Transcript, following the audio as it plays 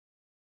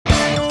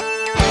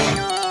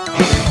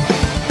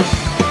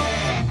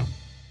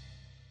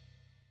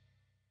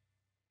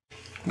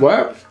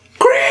What?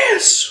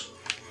 Chris!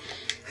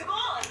 Come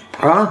on!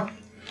 Huh?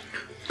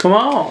 Come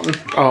on.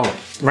 Oh,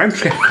 my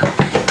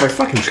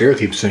fucking chair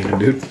keeps singing,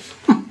 dude.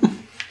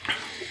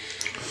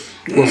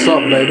 What's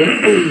up,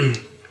 baby?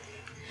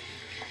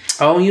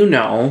 Oh, you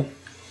know.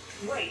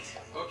 Wait.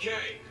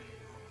 Okay.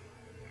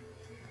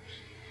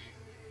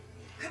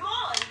 Come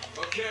on!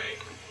 Okay.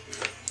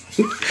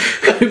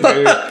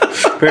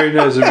 Very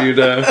nice of you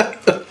to...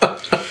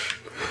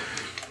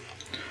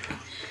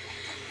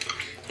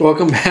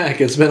 Welcome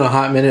back. It's been a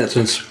hot minute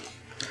since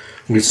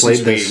we played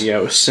this.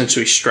 Since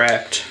we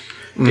strapped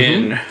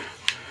in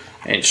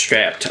and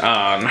strapped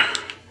on.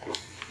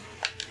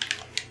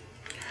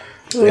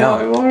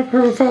 Yeah. Water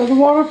purified the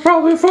water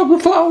probably from the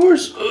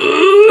flowers.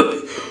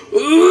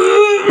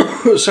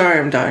 Sorry,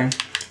 I'm dying.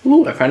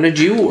 Ooh, I found a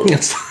jewel.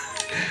 It's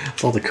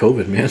all the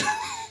COVID, man.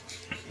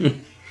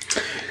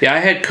 Yeah, I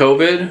had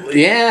COVID.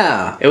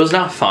 Yeah. It was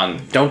not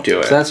fun. Don't do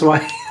it. That's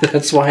why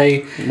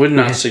Would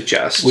not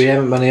suggest. we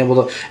haven't been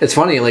able to. It's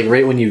funny, like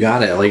right when you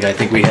got it, like I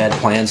think we had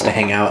plans to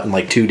hang out in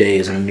like 2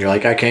 days, and you're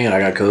like, I can't, I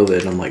got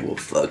COVID. And I'm like, well,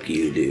 fuck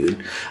you,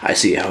 dude. I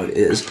see how it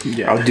is.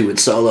 Yeah. I'll do it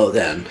solo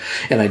then.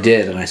 And I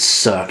did, and I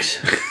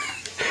sucked.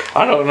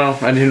 I don't know.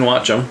 I didn't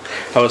watch them.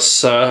 I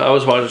was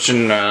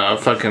watching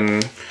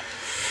fucking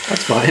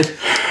That's fine.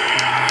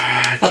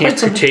 Camp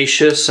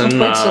Cretaceous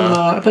and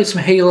I played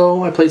some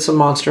Halo. I played some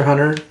Monster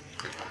Hunter.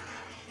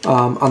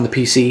 On the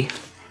PC.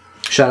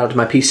 Shout out to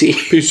my PC.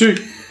 PC.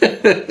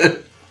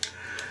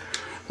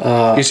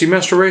 PC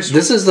Master Race.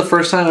 This is the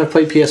first time I've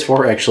played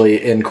PS4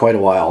 actually in quite a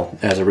while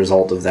as a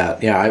result of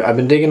that. Yeah, I've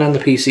been digging on the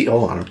PC.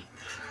 Hold on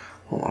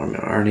a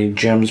minute. Are any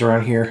gems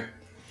around here?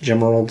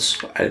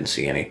 Gemeralds? I didn't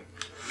see any.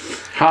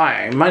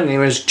 Hi, my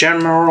name is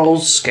General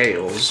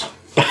Scales.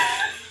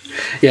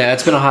 Yeah,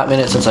 it's been a hot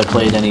minute since I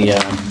played any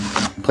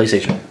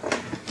PlayStation.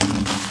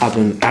 I've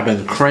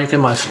been cranking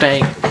my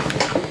stank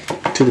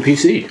to the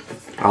PC.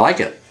 I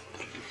like it.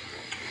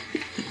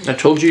 I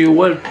told you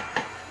would.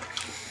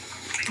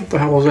 What the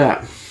hell was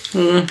that?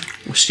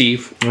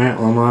 Steve. Alright,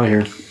 well, I'm out of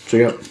here.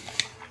 See ya.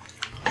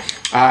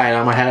 Alright,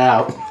 I'm gonna head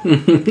out.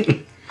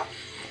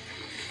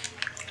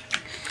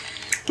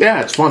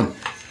 Yeah, it's fun.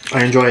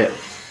 I enjoy it.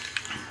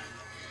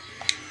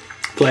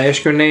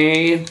 Flash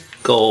grenade.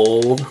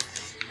 Gold.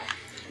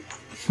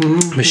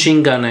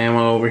 Machine gun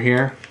ammo over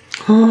here.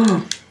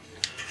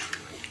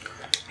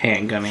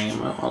 Handgun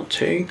ammo I'll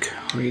take.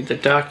 Read the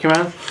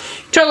document.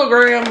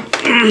 Telegram!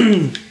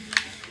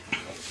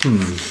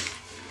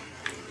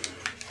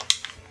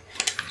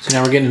 So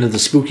now we're getting into the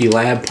spooky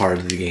lab part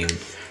of the game.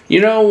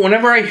 You know,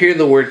 whenever I hear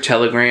the word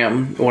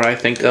telegram, what I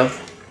think of?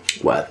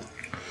 What?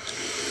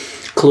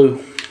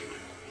 Clue.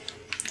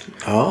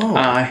 Oh.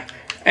 I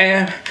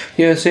am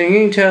your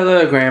singing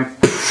telegram.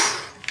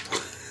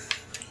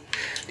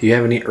 Do you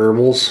have any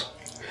herbals?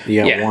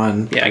 You got Yeah.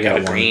 one. Yeah, I got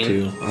a one green.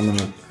 too. I'm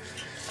gonna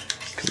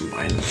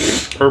combine.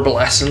 Herbal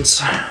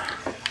essence.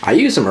 I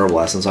use some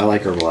herbal essence. I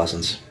like herbal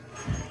essence.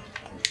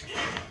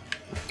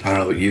 I don't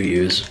know what you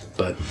use,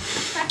 but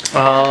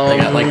they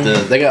got like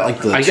the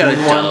I got a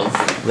 2-in-1.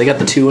 Dove. They got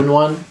the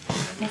 2-in-1.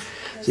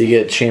 So you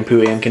get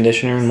shampoo and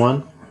conditioner in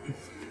one.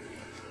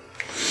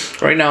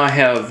 Right now I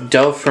have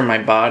Dove for my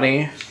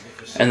body,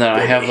 and then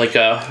I have like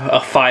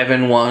a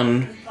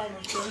 5-in-1.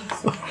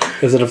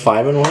 Is it a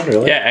 5-in-1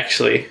 really? Yeah,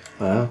 actually.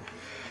 Wow.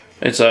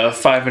 It's a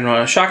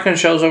 5-in-1. Shotgun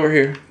shells over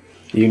here.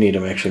 You need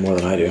them actually more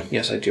than I do.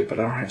 Yes, I do, but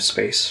I don't have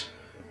space.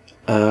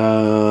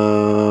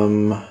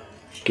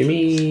 Give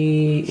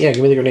me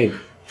the grenade.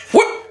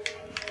 What?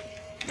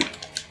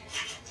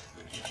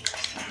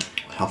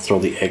 I'll throw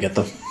the egg at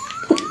them.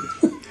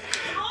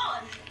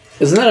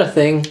 Isn't that a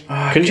thing?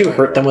 Couldn't you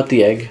hurt them with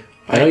the egg?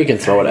 I know you can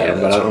throw it at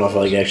them, but I don't know if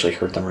I actually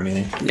hurt them or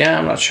anything. Yeah,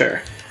 I'm not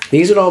sure.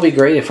 These would all be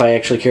great if I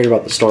actually cared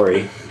about the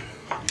story.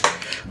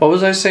 What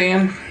was I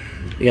saying?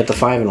 You got the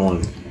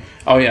 5-in-1.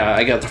 Oh yeah,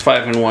 I got the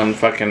 5-in-1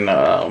 fucking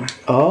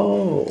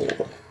Oh.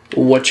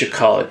 what you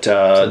call it?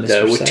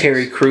 With Sex.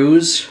 Terry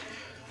Crews.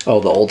 Oh,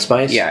 the Old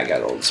Spice? Yeah, I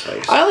got Old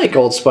Spice. I like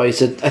Old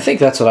Spice. I think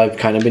that's what I've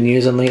kind of been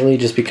using lately,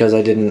 just because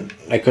I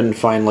couldn't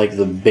find like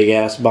the big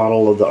ass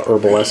bottle of the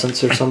herbal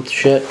essence or some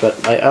shit.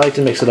 But I like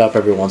to mix it up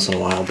every once in a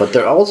while. But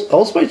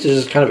Old Spice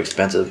is just kind of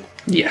expensive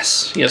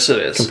Yes, it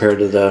is. compared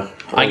to the.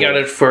 I got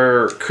it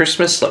for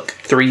Christmas like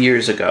 3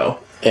 years ago.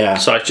 Yeah.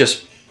 So I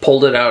just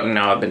pulled it out and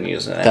now I've been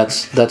using it.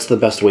 That's the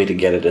best way to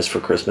get it is for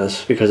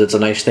Christmas, because it's a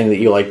nice thing that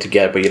you like to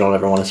get, but you don't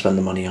ever want to spend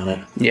the money on it.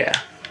 Yeah.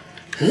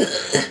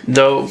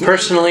 Though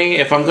personally,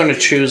 if I'm going to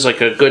choose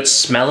like a good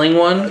smelling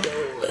one,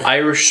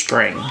 Irish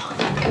Spring.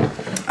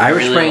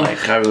 Irish Spring.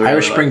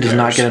 Irish Spring does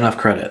not Irish get enough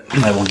credit.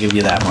 I will give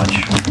you that much.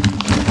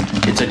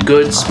 It's a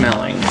good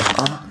smelling.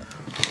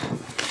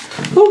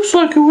 Looks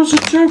like it was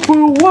attacked by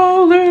a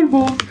wild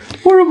animal.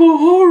 What a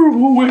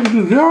horrible way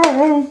to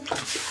die.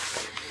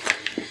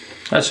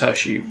 That's how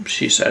she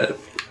said it.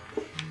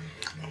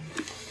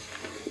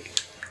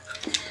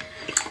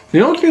 You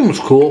know what thing was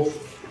cool?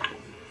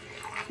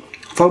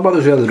 I thought about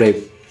this the other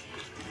day.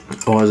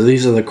 Oh,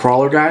 these are the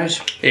crawler guys?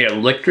 Yeah,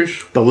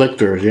 lictors. The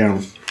lictors, yeah.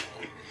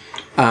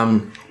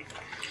 The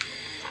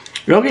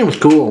other game was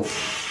cool.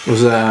 It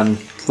was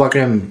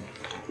fucking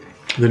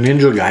the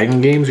Ninja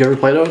Gaiden games. You ever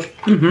play those?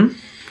 Mm-hmm.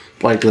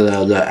 Like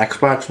the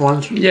Xbox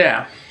ones?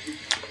 Yeah.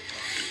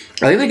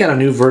 I think they got a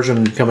new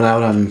version coming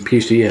out on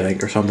PC, I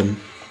think, or something.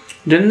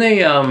 Didn't they,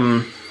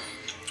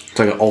 It's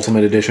like an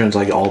Ultimate Edition. It's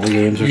like all the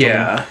games or something.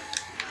 Yeah.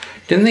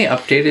 Didn't they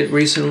update it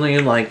recently?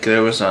 Like,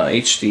 there was a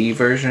HD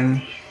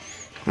version?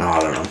 Oh, I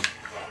don't know.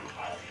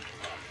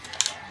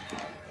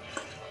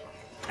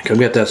 Come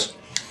get this.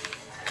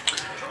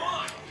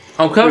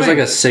 Oh, coming. There's like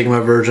a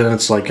Sigma version.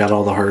 It's like got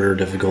all the harder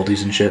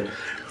difficulties and shit.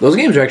 Those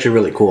games are actually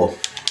really cool.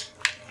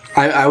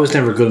 I was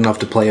never good enough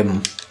to play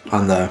them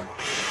on the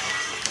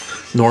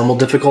normal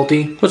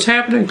difficulty. What's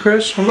happening,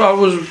 Chris? I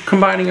was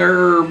combining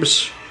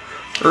herbs.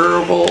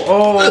 Herbal.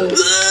 Oh,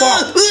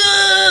 fuck.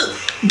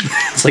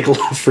 It's like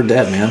Left 4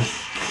 Dead, man.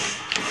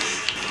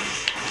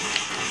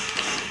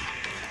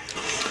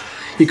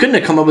 You couldn't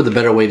have come up with a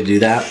better way to do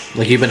that.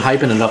 Like, you've been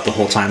hyping it up the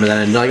whole time, and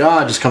then like, oh,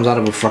 it just comes out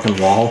of a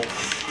fucking wall.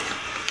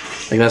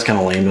 Like, that's kind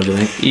of lame, don't you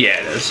think? Yeah,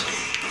 it is.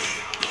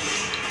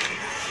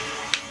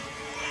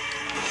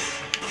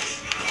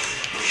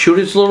 Shoot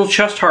its little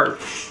chest heart.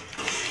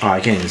 Oh, I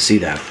can't even see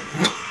that.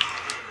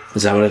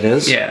 Is that what it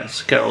is? Yeah,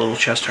 it's got a little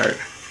chest heart.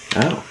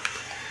 Oh.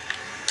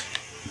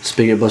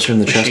 Spigot blister in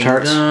the chest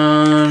hearts?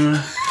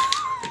 Gun.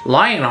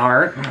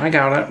 Lionheart. I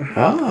got it.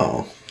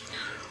 Oh.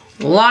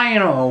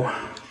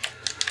 Lion-O.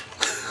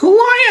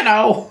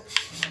 Lion-O!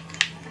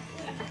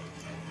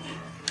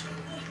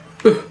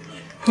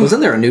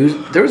 Wasn't there a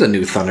new... There was a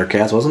new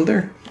Thundercats, wasn't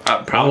there?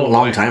 Probably. A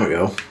long time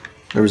ago.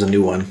 There was a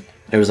new one.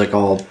 It was like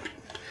all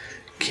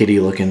kitty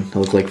looking. It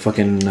looked like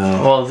fucking...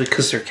 Well,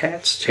 because they're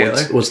cats,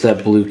 Taylor. What's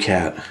that blue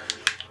cat?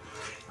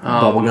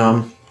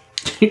 Bubblegum?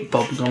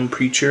 Bubblegum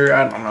Preacher?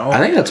 I don't know. I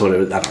think that's what it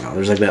was. I don't know.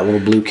 There's like that little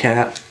blue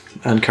cat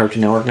on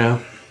Cartoon Network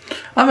now.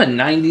 I'm a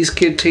 90s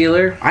kid,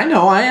 Taylor. I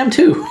know, I am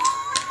too.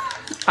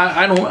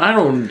 I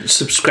don't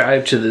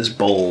subscribe to this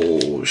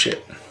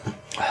bullshit.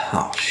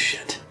 Oh,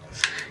 shit.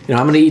 You know,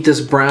 I'm going to eat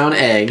this brown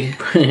egg.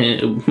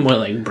 More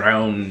like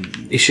brown.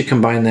 You should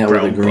combine that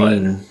with a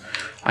green. Blood.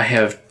 I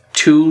have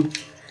two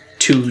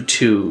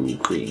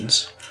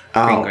greens.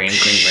 Oh, green.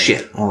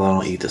 shit. Well, I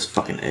don't eat this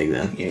fucking egg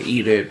then. Yeah,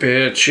 eat it,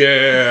 bitch.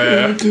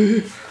 Yeah.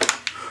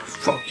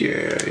 Fuck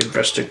yeah.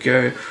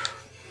 Investigate.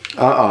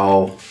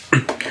 Uh-oh.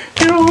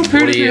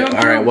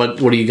 Alright,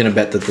 what are you going to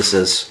bet that this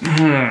is?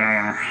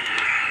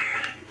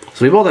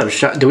 So we both have a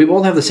shot. Do we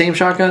both have the same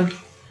shotgun?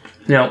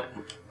 No.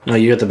 No,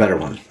 you got the better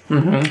one.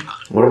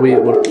 Mm-hmm. What are we...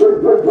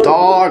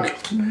 Dog!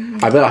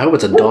 I hope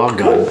it's a dog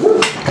gun.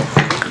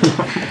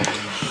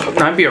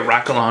 Might be a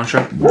rocket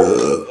launcher.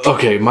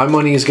 Okay, my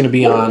money is going to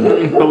be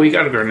on... But we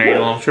got a grenade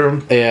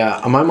launcher.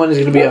 Yeah, my money is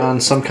going to be on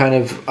some kind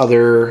of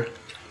other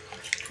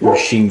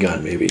machine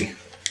gun, maybe.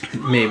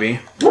 Maybe.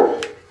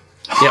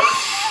 Yep.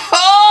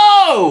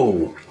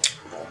 Oh!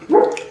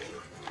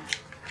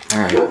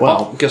 Alright,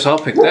 well... guess I'll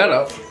pick that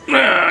up.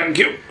 Thank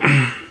you.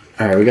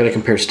 Alright, we got to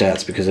compare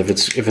stats, because if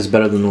it's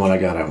better than the one I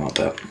got, I want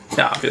that.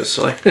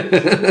 Obviously.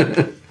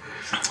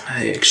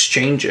 I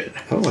exchange it.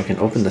 Oh, I can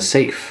open the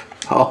safe.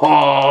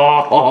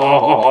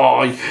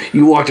 Oh,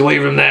 you walked away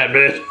from that,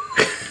 bitch.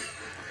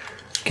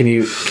 Can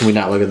we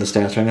not look at the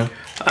stats right now?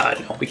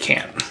 No, we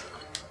can't.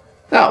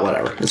 Oh,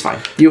 whatever. It's fine.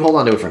 You hold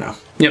on to it for now.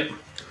 Yep.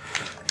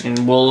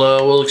 And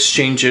we'll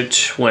exchange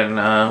it when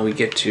we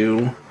get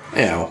to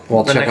yeah.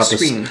 We'll the check next out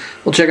screen.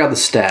 We'll check out the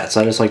stats.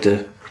 I just like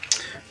to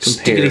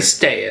compare. Stickity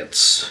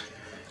stats.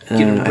 I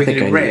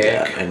think I need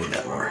that. I need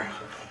that more.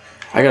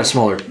 I got a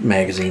smaller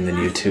magazine than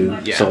you too,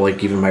 Yeah. so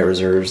like even my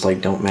reserves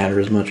like don't matter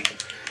as much.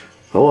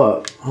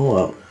 Hold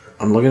up.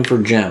 I'm looking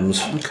for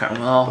gems. Okay,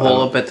 well, I'll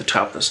hold up at the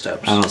top of the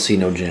steps. I don't see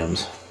no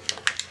gems.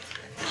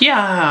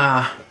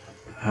 Yeah.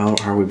 How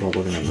are we both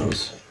looking at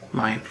those?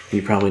 Mine.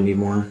 You probably need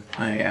more.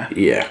 Yeah.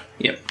 Yeah.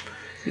 Yep.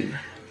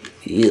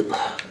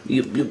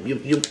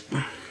 Yep.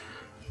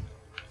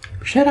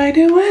 Should I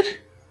do it?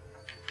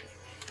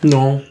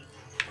 No.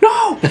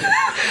 No!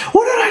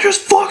 What did I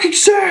just fucking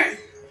say?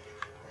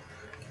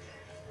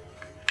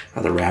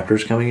 Are the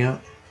raptors coming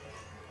out?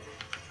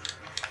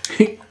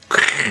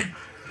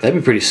 That'd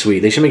be pretty sweet.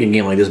 They should make a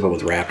game like this, but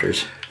with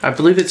raptors. I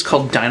believe it's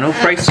called Dino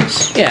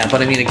Crisis. Yeah,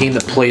 but I mean a game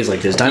that plays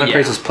like this. Dino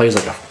Crisis plays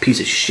like a piece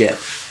of shit.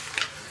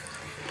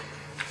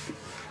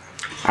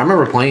 I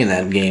remember playing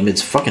that game.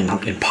 It's fucking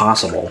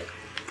impossible.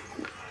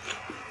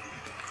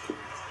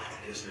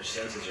 Guess their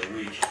senses are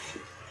weak.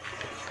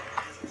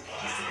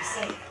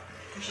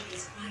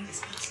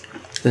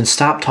 Then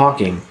stop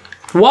talking.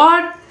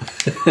 What?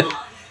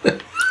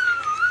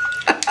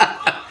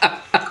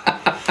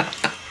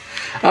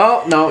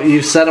 Oh, no,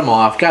 you set him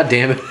off. God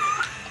damn it.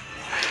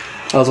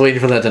 I was waiting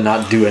for that to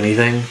not do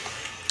anything.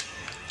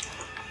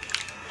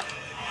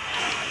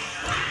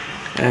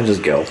 And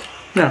just go.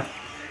 No.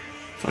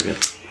 Fuck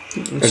it.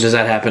 Or does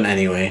that happen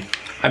anyway?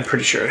 I'm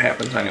pretty sure it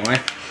happens anyway.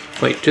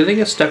 Wait, do they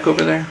get stuck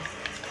over there?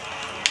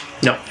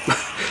 No.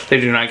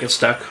 They do not get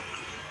stuck.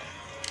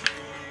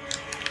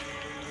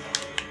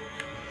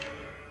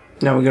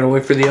 Now we gotta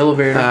wait for the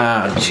elevator.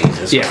 Ah,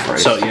 Jesus yeah,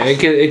 Christ. so yeah,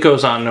 it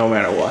goes on no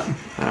matter what.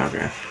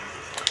 Okay.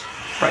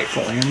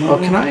 Rifle ammo. Oh,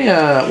 can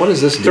I, what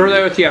does this do? Throw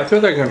that with, yeah, throw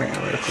that gun in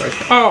real quick.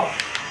 Oh!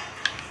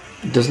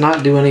 Does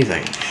not do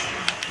anything.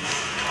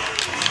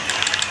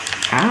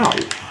 Ow.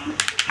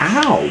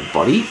 Ow,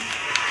 buddy.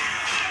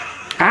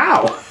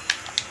 Ow.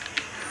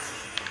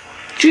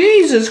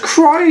 Jesus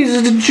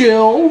Christ,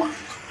 Jill.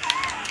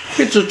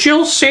 It's a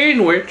Jill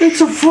sandwich.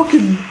 It's a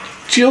fucking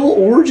Jill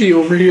orgy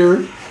over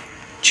here.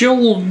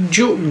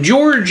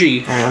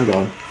 Georgie. Alright, I'm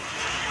going.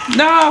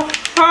 No!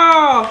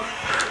 Oh!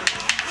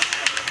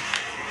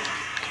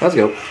 Let's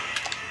go.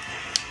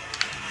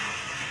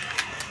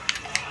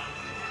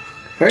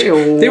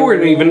 Hey-o. They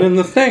weren't even in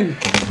the thing.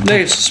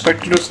 They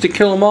suspected us to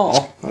kill them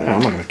all.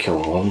 I'm not gonna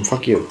kill all of them.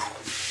 Fuck you.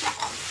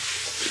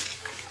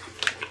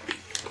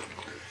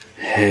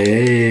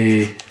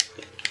 Hey.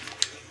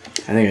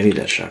 I think I need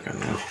that shotgun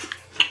now.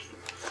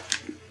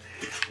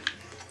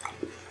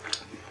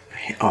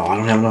 Oh, I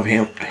don't have enough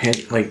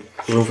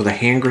room for the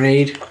hand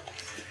grenade.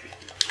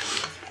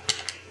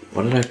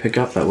 What did I pick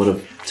up that would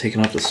have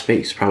taken up the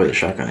space? Probably the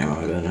shotgun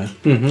ammo, I bet, huh?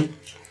 Mm-hmm.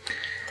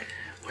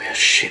 Oh,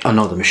 shit. Oh,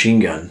 no, the machine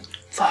gun.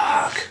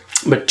 Fuck.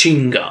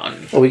 Machine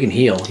gun. Oh, we can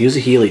heal. Use a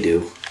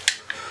Healy-Do.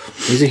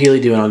 Use a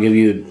Healy-Do and I'll give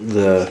you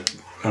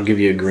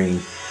a green.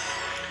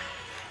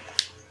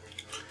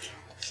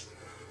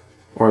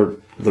 Or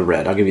the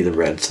red. I'll give you the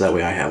red so that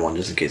way I have one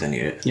just in case I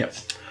need it. Yep.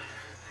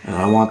 And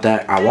I want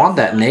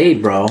that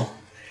nade, bro.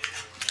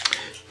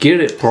 Get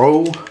it,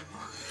 bro.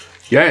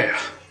 Yeah.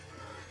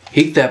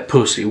 Eat that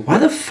pussy. Why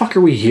the fuck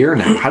are we here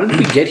now? How did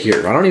we get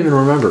here? I don't even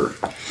remember.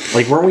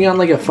 Like, weren't we on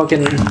like a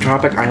fucking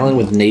tropic island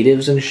with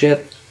natives and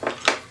shit?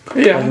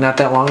 Yeah. Like not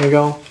that long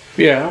ago?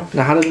 Yeah.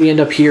 Now how did we end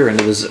up here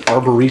into this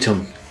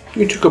arboretum?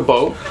 We took a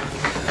boat.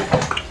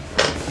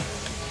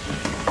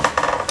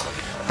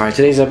 Alright,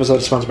 today's episode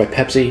is sponsored by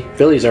Pepsi.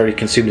 Billy's already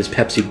consumed his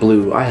Pepsi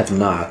Blue. I have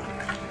not.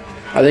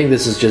 I think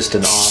this is just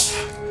an off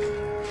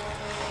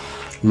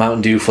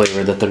Mountain Dew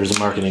flavor that there's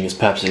marketing as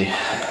Pepsi.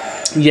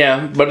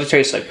 Yeah, but it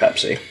tastes like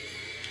Pepsi.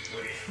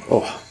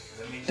 Oh,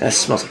 that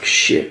smells like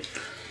shit.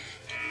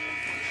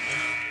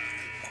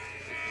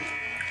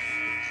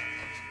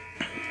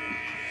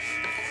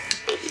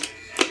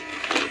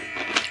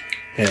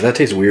 Yeah, that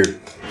tastes weird.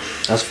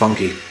 That's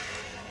funky.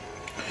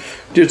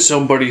 Did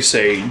somebody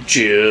say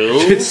Jill?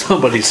 Did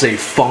somebody say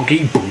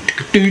funky?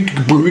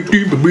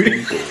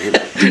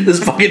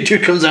 This fucking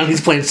dude comes out and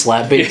he's playing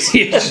slap bass.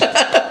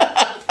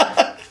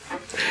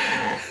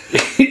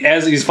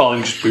 As he's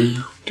falling, just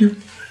boom.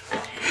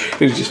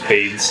 It just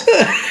fades.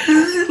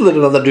 Then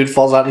another dude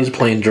falls out and he's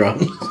playing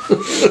drums.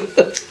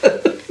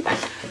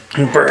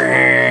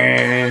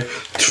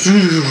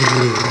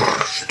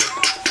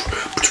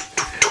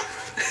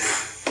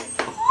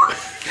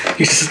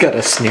 He's just got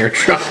a snare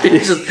drum.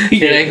 He's just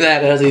hitting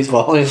that as he's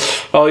falling.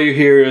 All you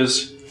hear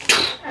is...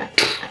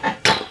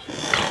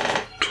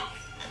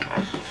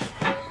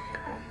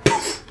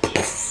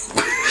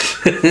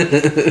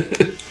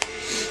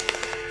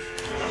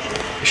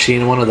 Is she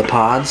in one of the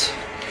pods?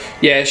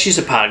 Yeah, she's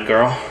a pod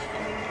girl.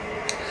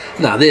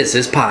 Now this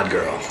is Pod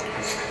Girl.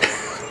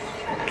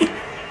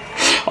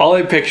 All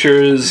I picture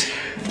is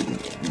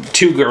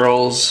two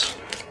girls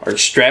are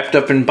strapped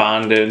up in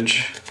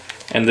bondage,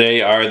 and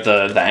they are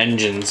the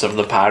engines of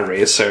the pod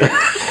racer.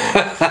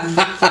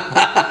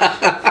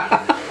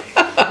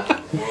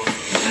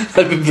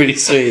 That'd be pretty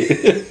sweet.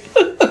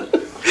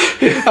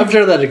 I'm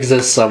sure that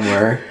exists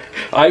somewhere.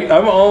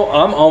 I'm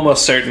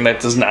almost certain that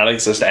does not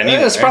exist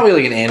anywhere. It's probably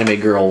like an anime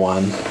girl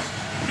one.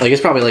 Like,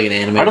 it's probably like an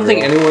anime I don't girl.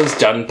 think anyone's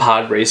done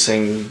pod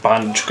racing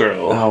bondage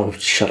girl. Oh,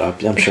 shut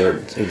up. I'm sure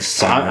it's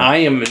somewhere. I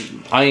am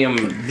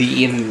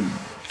the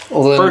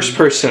Well, first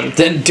person.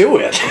 Then do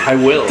it. I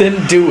will.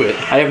 Then do it.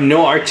 I have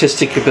no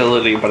artistic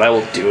ability, but I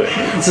will do it.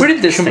 Where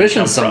did this thing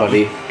commission come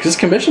somebody? from? Just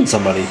commission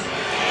somebody.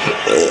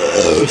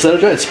 Is that a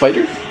giant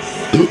spider?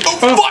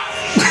 Oh,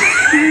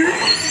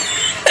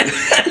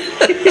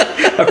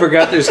 I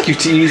forgot there's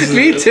QTEs.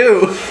 Me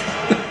too.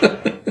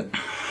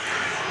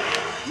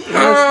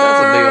 That's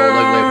a big old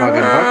ugly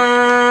fucking fuck.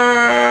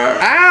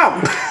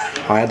 Ow!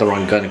 Oh, I had the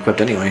wrong gun equipped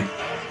anyway.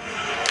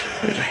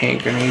 There's a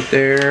hand grenade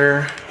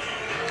there.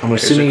 I'm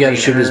assuming you gotta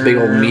shoot his big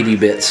old meaty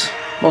bits.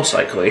 Most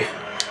likely.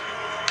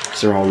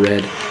 Because they're all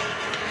red.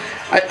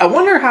 I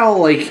wonder how,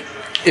 like,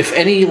 if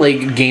any,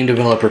 like, game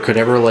developer could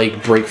ever,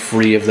 like, break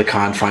free of the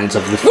confines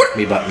of the fuck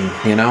me button,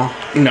 you know?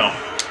 No.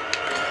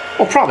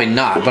 Well, probably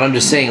not, but I'm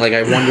just saying, like,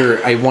 I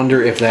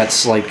wonder if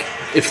that's, like,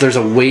 if there's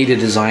a way to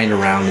design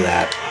around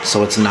that,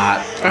 so it's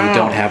not, we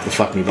don't have the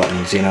fuck me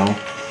buttons, you know?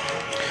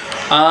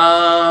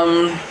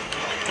 God,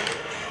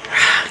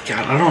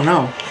 I don't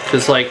know.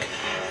 Because, like,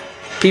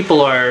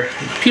 people are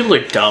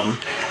dumb.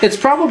 It's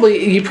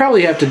probably, you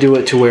probably have to do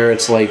it to where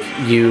it's, like,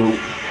 you,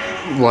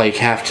 like,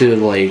 have to,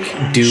 like,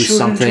 do Shoot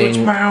something. into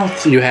its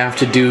mouth. You have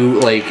to do,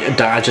 like,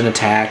 dodge an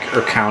attack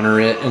or counter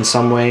it in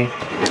some way.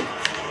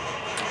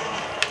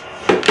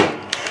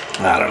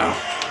 I don't know.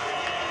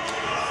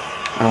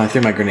 I threw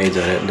my grenades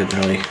at it and didn't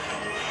really.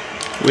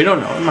 We don't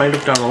know. It might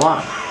have done a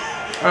lot.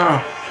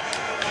 Oh.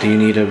 Do you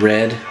need a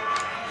red?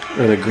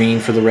 Or the green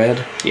for the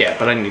red? Yeah,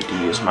 but I need to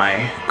use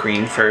my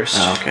green first.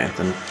 Oh, okay.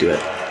 Then do it.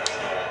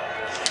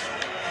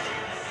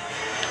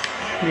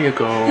 Here you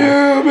go.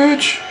 Yeah,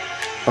 bitch.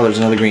 Oh, there's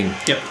another green.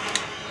 Yep.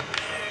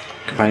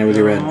 Combine it with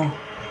your red.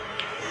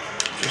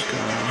 Just go.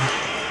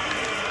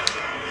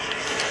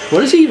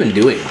 What is he even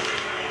doing?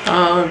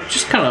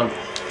 Just kind of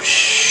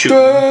shooting.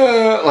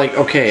 Like,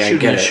 okay, I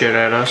get it. Shit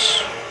at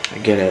us. I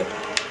get it.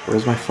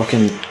 Where's my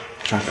fucking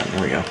shotgun?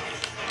 There we go.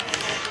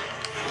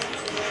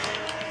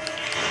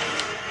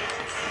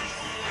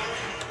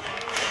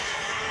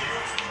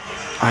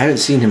 I haven't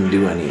seen him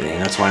do anything.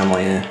 That's why I'm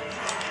like, eh.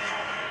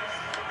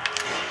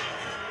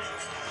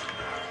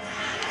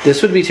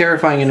 This would be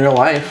terrifying in real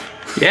life.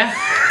 Yeah.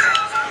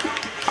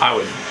 I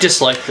would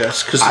dislike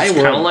this because it's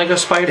kind of like a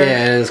spider.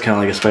 Yeah, it is kind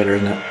of like a spider,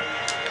 isn't it?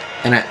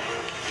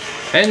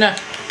 And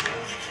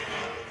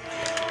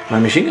my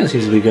machine gun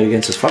seems to be good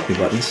against his fuck me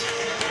buttons.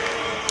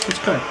 It's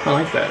good. I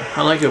like that.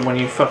 I like it when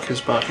you fuck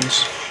his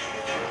buttons.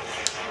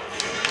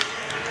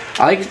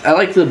 I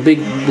like the big,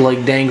 like,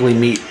 dangly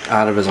meat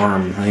out of his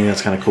arm. I think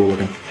that's kind of cool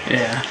looking.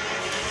 Yeah.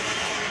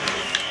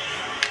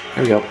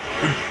 There we go.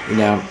 You're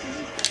down.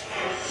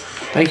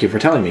 Thank you for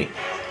telling me.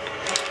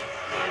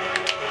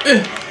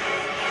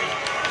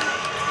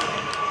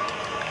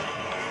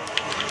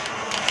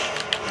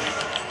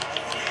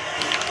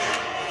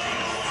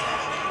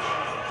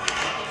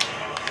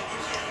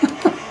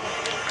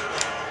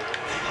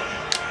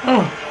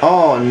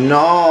 Oh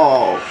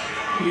no!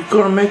 You're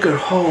gonna make it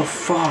whole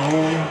fall.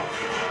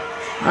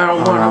 I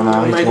don't want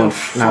to make it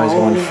fall. Now he's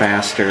going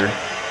faster.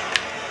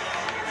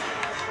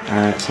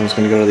 Alright, so I'm just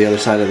gonna go to the other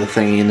side of the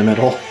thingy in the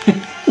middle.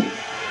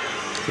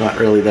 Not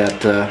really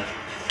that,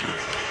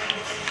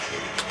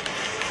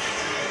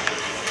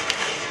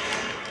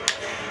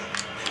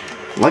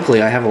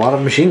 Luckily, I have a lot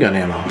of machine gun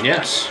ammo.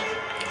 Yes.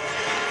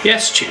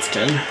 Yes,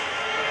 Chieftain.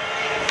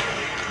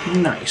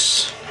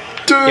 Nice.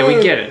 Dude. Yeah,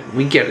 we get it.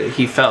 We get it.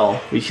 He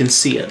fell. We can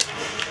see it.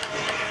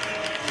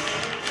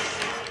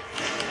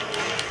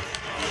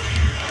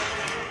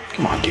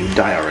 Come on, dude.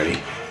 Die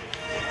already.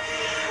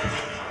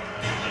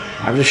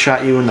 I've just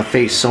shot you in the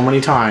face so many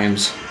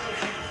times.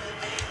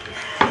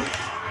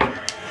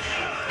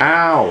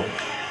 Ow.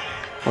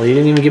 Well, you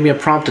didn't even give me a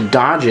prompt to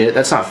dodge it.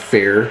 That's not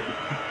fair.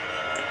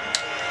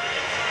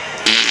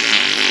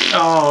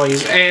 Oh,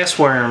 he's ass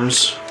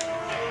worms.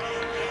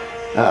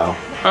 Uh-oh.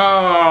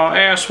 Oh,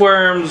 ass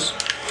worms.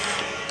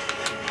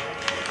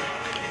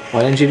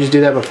 Why didn't you just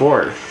do that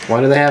before?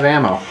 Why do they have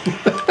ammo?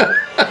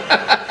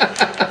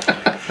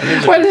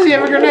 Why does he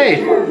have a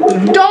grenade?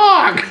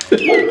 Dog!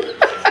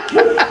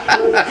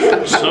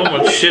 So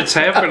much shit's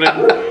happening.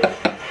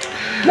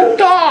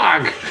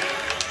 Dog!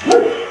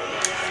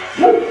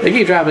 They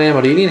keep dropping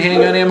ammo. Do you need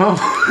handgun ammo?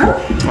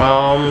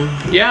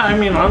 Yeah, I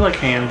mean, I like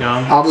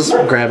handgun. I'll just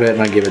grab it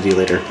and I'll give it to you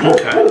later.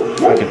 Okay.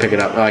 I can pick it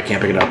up. Oh, I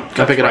can't pick it up.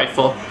 Can I pick it up?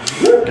 Rifle.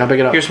 Can I pick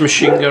it up? Here's a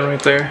machine gun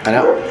right there. I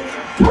know.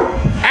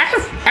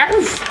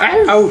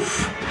 Oh.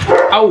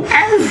 Oh.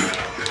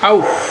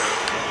 Oh.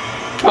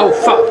 Oh,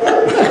 fuck.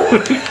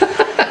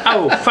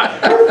 Oh, fuck.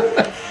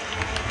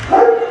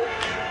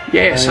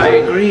 Yes, I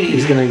agree.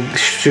 He's gonna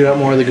shoot out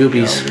more of the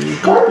goopies.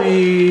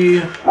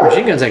 Goopy.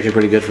 Machine gun's actually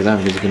pretty good for them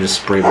because you can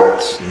just spray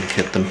bullets and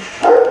hit them.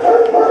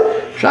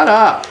 Shut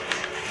up!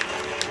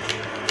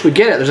 We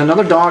get it. There's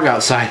another dog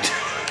outside.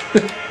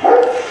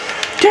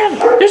 Damn,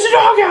 there's a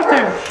dog out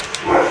there.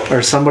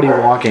 Or somebody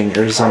walking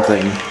or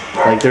something.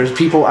 Like there's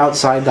people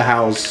outside the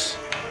house.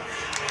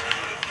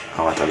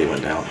 Oh, I thought he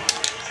went down.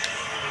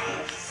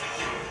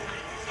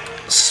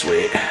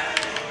 Sweet.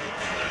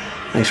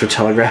 Thanks for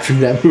telegraphing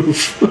that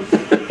move.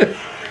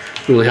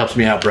 Really helps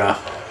me out, bro.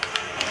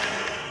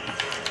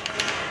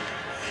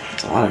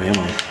 That's a lot of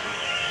ammo.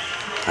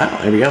 Oh,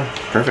 there we go.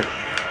 Perfect.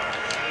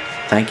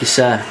 Thank you,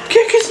 sir.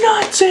 Kick his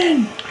nuts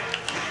in.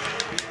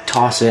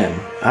 Toss in.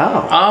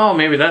 Oh. Oh,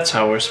 maybe that's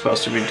how we're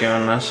supposed to be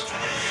doing this.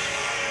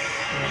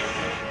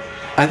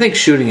 I think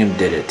shooting him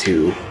did it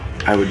too.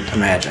 I would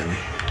imagine.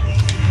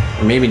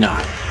 Or maybe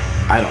not.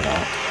 I don't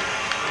know.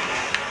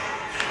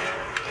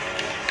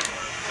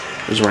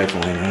 There's a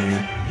rifle in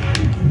here.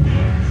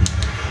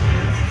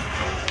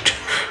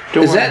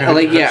 Is that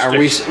like, yeah, are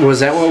we, was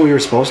that what we were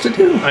supposed to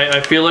do?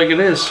 I feel like it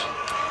is.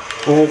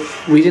 Well,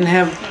 we didn't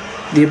have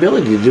the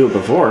ability to do it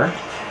before.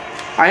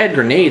 I had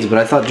grenades, but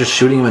I thought just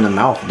shooting him in the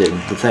mouth did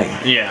the thing.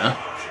 Yeah.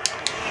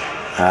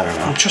 I don't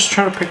know. I'm just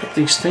trying to pick up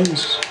these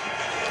things.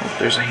 Oh,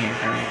 there's a hand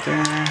grenade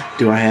there.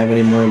 Do I have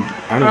any more?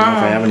 I don't know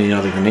if I have any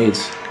other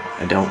grenades.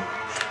 I don't.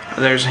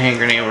 There's a hand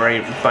grenade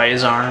right by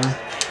his arm.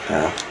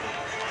 Oh.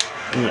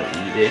 I'm gonna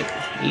eat it.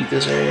 Eat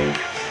this egg.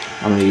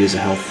 I'm gonna use a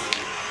health.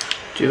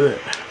 Do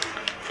it.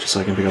 Just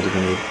so I can pick up the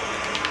grenade.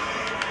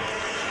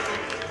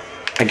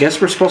 I guess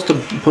we're supposed to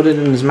put it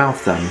in his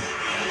mouth then.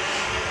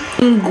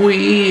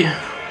 Ngwee.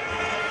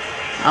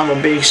 I'm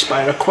a big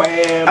spider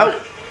crab. Oh.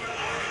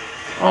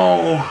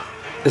 Oh.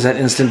 Is that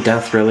instant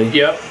death, really?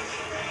 Yep.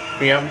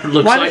 Yep.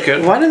 Looks like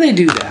it. Why do they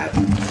do that?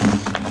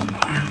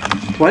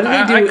 Why do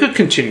they do? I could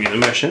continue the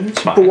mission.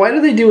 It's fine. But why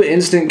do they do an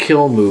instant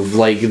kill move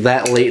like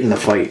that late in the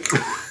fight?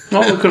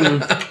 Well, we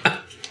couldn't.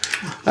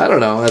 I don't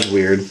know. That's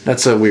weird.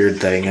 That's a weird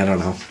thing. I don't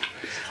know.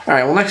 All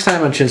right. Well, next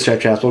time on Chinstrap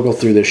Chaps, we'll go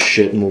through this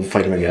shit and we'll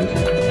fight him again.